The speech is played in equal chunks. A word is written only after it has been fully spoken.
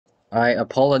I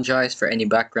apologize for any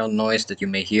background noise that you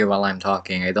may hear while I'm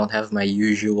talking. I don't have my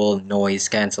usual noise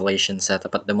cancellation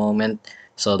setup at the moment,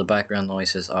 so the background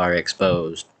noises are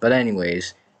exposed. But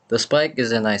anyways, the spike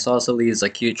is an isosceles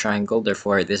acute triangle,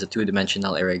 therefore it is a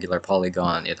two-dimensional irregular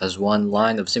polygon. It has one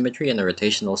line of symmetry and a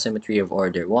rotational symmetry of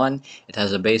order 1. It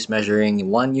has a base measuring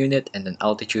 1 unit and an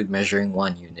altitude measuring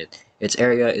 1 unit. Its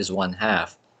area is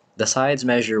 1/2. The sides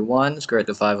measure 1, square root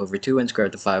of 5 over 2, and square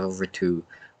root of 5 over 2.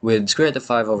 With square root of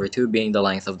 5 over 2 being the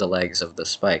length of the legs of the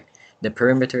spike. The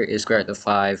perimeter is square root of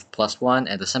 5 plus 1,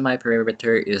 and the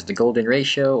semiperimeter is the golden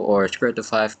ratio, or square root of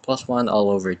 5 plus 1 all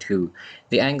over 2.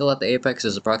 The angle at the apex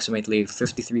is approximately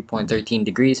 53.13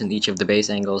 degrees, and each of the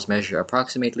base angles measure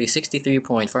approximately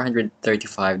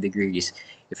 63.435 degrees.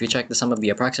 If you check the sum of the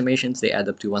approximations, they add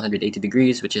up to 180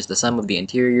 degrees, which is the sum of the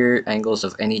interior angles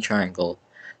of any triangle.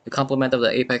 The complement of the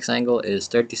apex angle is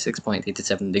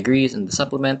 36.87 degrees, and the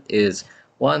supplement is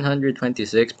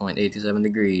 126.87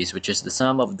 degrees, which is the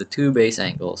sum of the two base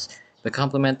angles. The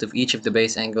complement of each of the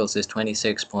base angles is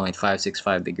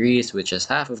 26.565 degrees, which is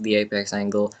half of the apex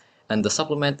angle, and the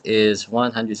supplement is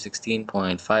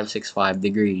 116.565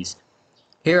 degrees.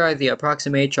 Here are the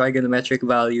approximate trigonometric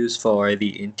values for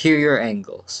the interior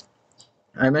angles.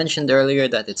 I mentioned earlier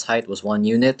that its height was 1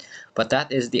 unit, but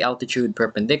that is the altitude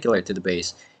perpendicular to the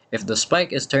base. If the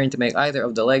spike is turned to make either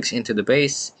of the legs into the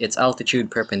base, its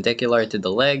altitude perpendicular to the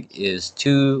leg is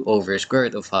 2 over square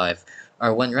root of 5,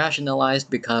 or when rationalized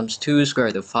becomes 2 square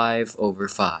root of 5 over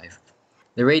 5.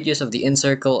 The radius of the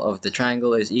incircle of the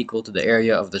triangle is equal to the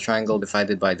area of the triangle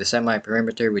divided by the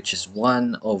semiperimeter, which is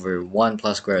 1 over 1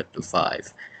 plus square root of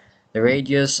 5. The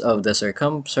radius of the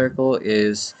circumcircle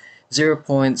is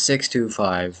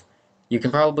 0.625. You can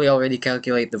probably already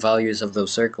calculate the values of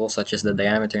those circles, such as the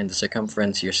diameter and the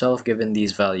circumference yourself given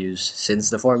these values, since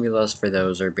the formulas for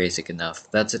those are basic enough.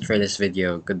 That's it for this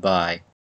video. Goodbye.